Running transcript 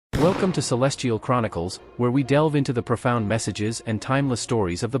Welcome to Celestial Chronicles, where we delve into the profound messages and timeless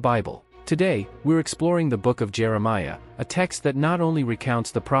stories of the Bible. Today, we're exploring the book of Jeremiah, a text that not only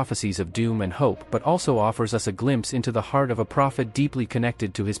recounts the prophecies of doom and hope but also offers us a glimpse into the heart of a prophet deeply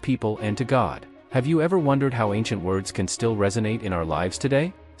connected to his people and to God. Have you ever wondered how ancient words can still resonate in our lives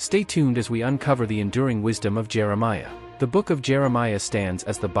today? Stay tuned as we uncover the enduring wisdom of Jeremiah. The book of Jeremiah stands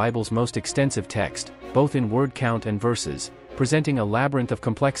as the Bible's most extensive text, both in word count and verses, presenting a labyrinth of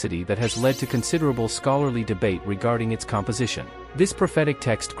complexity that has led to considerable scholarly debate regarding its composition. This prophetic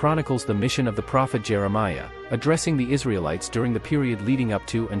text chronicles the mission of the prophet Jeremiah, addressing the Israelites during the period leading up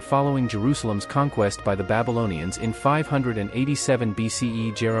to and following Jerusalem's conquest by the Babylonians in 587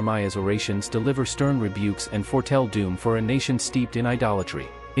 BCE. Jeremiah's orations deliver stern rebukes and foretell doom for a nation steeped in idolatry.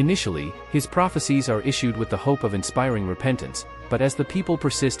 Initially, his prophecies are issued with the hope of inspiring repentance, but as the people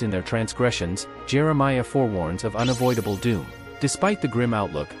persist in their transgressions, Jeremiah forewarns of unavoidable doom. Despite the grim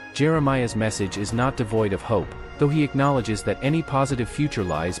outlook, Jeremiah's message is not devoid of hope, though he acknowledges that any positive future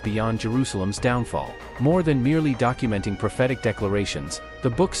lies beyond Jerusalem's downfall. More than merely documenting prophetic declarations, the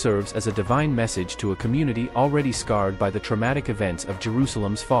book serves as a divine message to a community already scarred by the traumatic events of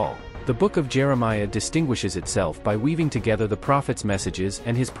Jerusalem's fall. The book of Jeremiah distinguishes itself by weaving together the prophet's messages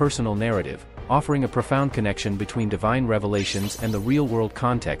and his personal narrative, offering a profound connection between divine revelations and the real-world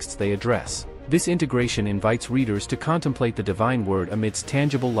contexts they address. This integration invites readers to contemplate the divine word amidst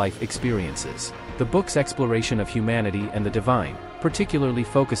tangible life experiences. The book's exploration of humanity and the divine, particularly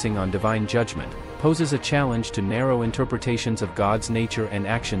focusing on divine judgment, poses a challenge to narrow interpretations of God's nature and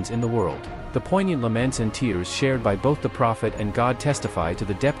actions in the world. The poignant laments and tears shared by both the prophet and God testify to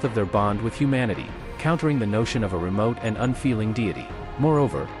the depth of their bond with humanity, countering the notion of a remote and unfeeling deity.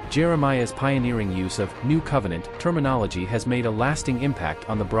 Moreover, Jeremiah's pioneering use of New Covenant terminology has made a lasting impact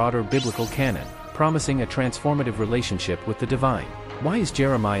on the broader biblical canon, promising a transformative relationship with the divine. Why is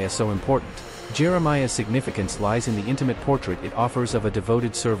Jeremiah so important? Jeremiah's significance lies in the intimate portrait it offers of a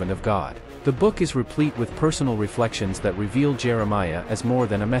devoted servant of God. The book is replete with personal reflections that reveal Jeremiah as more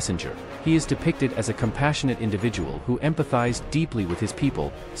than a messenger. He is depicted as a compassionate individual who empathized deeply with his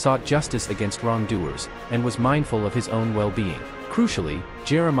people, sought justice against wrongdoers, and was mindful of his own well-being. Crucially,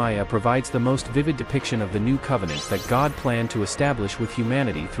 Jeremiah provides the most vivid depiction of the new covenant that God planned to establish with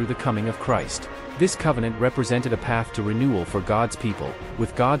humanity through the coming of Christ. This covenant represented a path to renewal for God's people,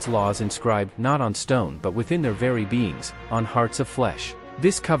 with God's laws inscribed not on stone but within their very beings, on hearts of flesh.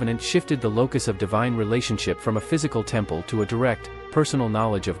 This covenant shifted the locus of divine relationship from a physical temple to a direct, personal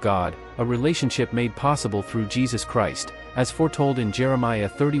knowledge of God, a relationship made possible through Jesus Christ, as foretold in Jeremiah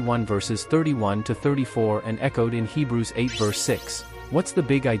 31 verses 31 to 34 and echoed in Hebrews 8 verse 6. What's the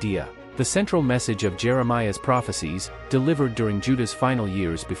big idea? The central message of Jeremiah's prophecies, delivered during Judah's final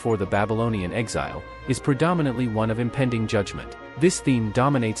years before the Babylonian exile, is predominantly one of impending judgment. This theme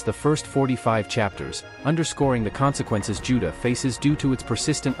dominates the first 45 chapters, underscoring the consequences Judah faces due to its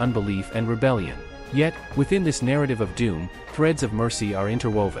persistent unbelief and rebellion. Yet, within this narrative of doom, threads of mercy are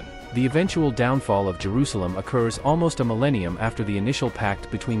interwoven. The eventual downfall of Jerusalem occurs almost a millennium after the initial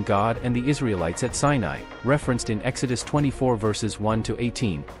pact between God and the Israelites at Sinai, referenced in Exodus 24 verses 1 to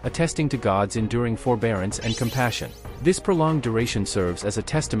 18, attesting to God's enduring forbearance and compassion. This prolonged duration serves as a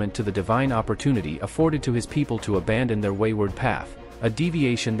testament to the divine opportunity afforded to his people to abandon their wayward path, a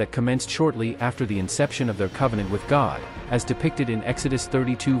deviation that commenced shortly after the inception of their covenant with God, as depicted in Exodus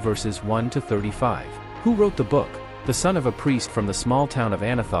 32 verses 1 to 35. Who wrote the book? The son of a priest from the small town of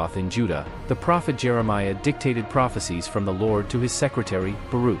Anathoth in Judah, the prophet Jeremiah dictated prophecies from the Lord to his secretary,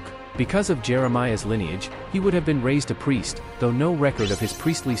 Baruch. Because of Jeremiah's lineage, he would have been raised a priest, though no record of his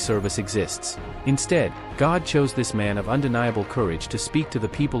priestly service exists. Instead, God chose this man of undeniable courage to speak to the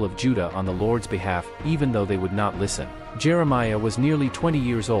people of Judah on the Lord's behalf, even though they would not listen. Jeremiah was nearly 20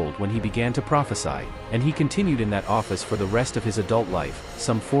 years old when he began to prophesy, and he continued in that office for the rest of his adult life,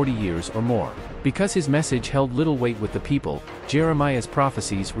 some 40 years or more. Because his message held little weight with the people, Jeremiah's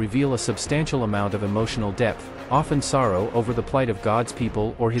prophecies reveal a substantial amount of emotional depth, often sorrow over the plight of God's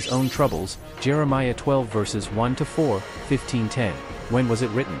people or his own troubles. Jeremiah 12 verses 1 to 4, 15:10. When was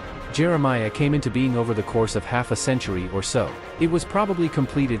it written? Jeremiah came into being over the course of half a century or so. It was probably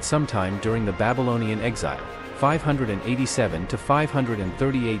completed sometime during the Babylonian exile, 587 to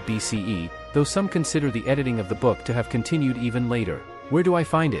 538 BCE, though some consider the editing of the book to have continued even later. Where do I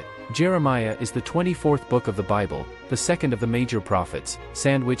find it? Jeremiah is the 24th book of the Bible, the second of the major prophets,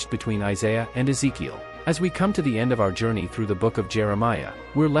 sandwiched between Isaiah and Ezekiel. As we come to the end of our journey through the book of Jeremiah,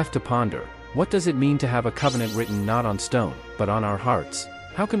 we're left to ponder, what does it mean to have a covenant written not on stone, but on our hearts?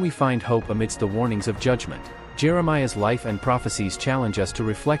 How can we find hope amidst the warnings of judgment? Jeremiah's life and prophecies challenge us to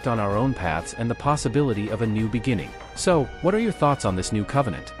reflect on our own paths and the possibility of a new beginning. So, what are your thoughts on this new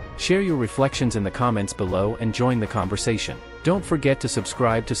covenant? Share your reflections in the comments below and join the conversation. Don't forget to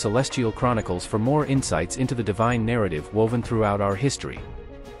subscribe to Celestial Chronicles for more insights into the divine narrative woven throughout our history.